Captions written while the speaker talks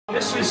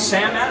This is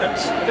Sam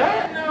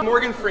Adams.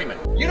 Morgan Freeman.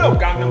 You know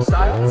Gangnam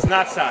Style. It's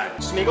not side.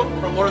 Smeagol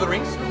from Lord of the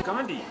Rings.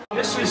 Gandhi.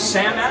 This is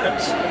Sam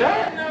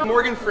Adams.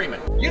 Morgan Freeman.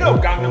 You know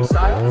Gangnam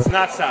Style. It's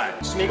not side.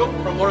 Smeagol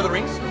from Lord of the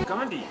Rings.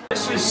 Gandhi.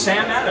 This is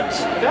Sam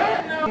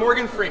Adams.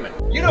 Morgan Freeman.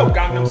 You know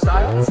Gangnam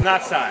Style. It's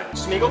not side.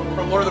 Smeagol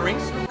from Lord of the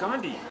Rings.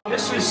 Gandhi.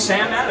 This is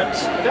Sam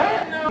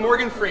Adams.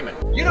 Morgan Freeman.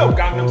 You know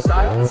Gangnam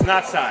Style. It's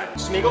not side.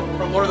 Smeagol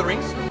from Lord of the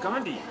Rings.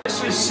 Gandhi.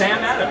 This is Sam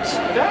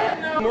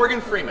Adams.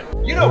 Morgan Freeman.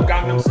 You know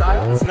Gangnam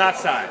Style. It's not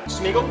side.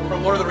 Smeagol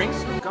from Lord of the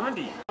Rings.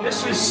 Gandhi.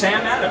 This is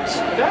Sam Adams.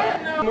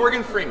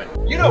 Morgan Freeman.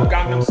 You know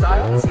Gangnam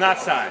Style. It's not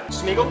side.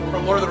 Smeagol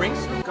from Lord of the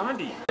Rings.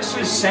 Gandhi. This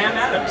is Sam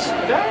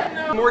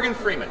Adams. Morgan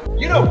Freeman.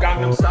 You know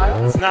Gangnam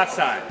Style. It's not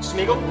side.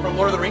 Smeagol from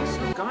Lord of the Rings.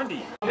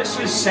 Gandhi. This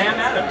is Sam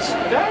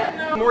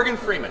Adams. Morgan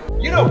Freeman.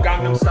 You know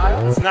Gangnam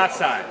Style. It's not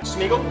side.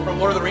 Smeagol from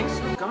Lord of the Rings.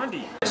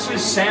 Gandhi. This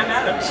is Sam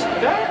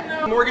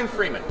Adams. Morgan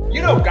Freeman.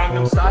 You know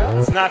Gangnam Style.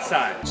 It's not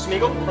side.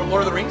 Smeagol from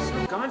Lord of the Rings.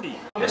 Gandhi.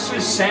 This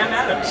is Sam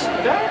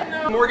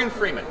Adams. Morgan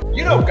Freeman.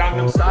 You know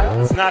Gangnam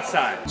Style. It's not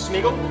side.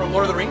 Smeagol from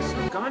Lord of the Rings.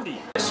 Gandhi.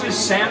 This is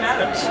Sam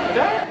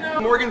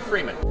Adams. Morgan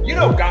Freeman. You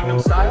know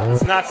Gangnam Style.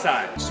 It's not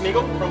side.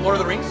 Smeagol from Lord of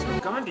the Rings.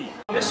 Gandhi.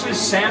 This is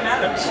Sam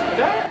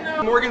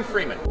Adams. Morgan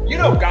Freeman. You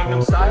know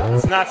Gangnam Style.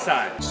 It's not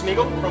side.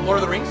 Smeagol from Lord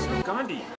of the Rings. Gandhi.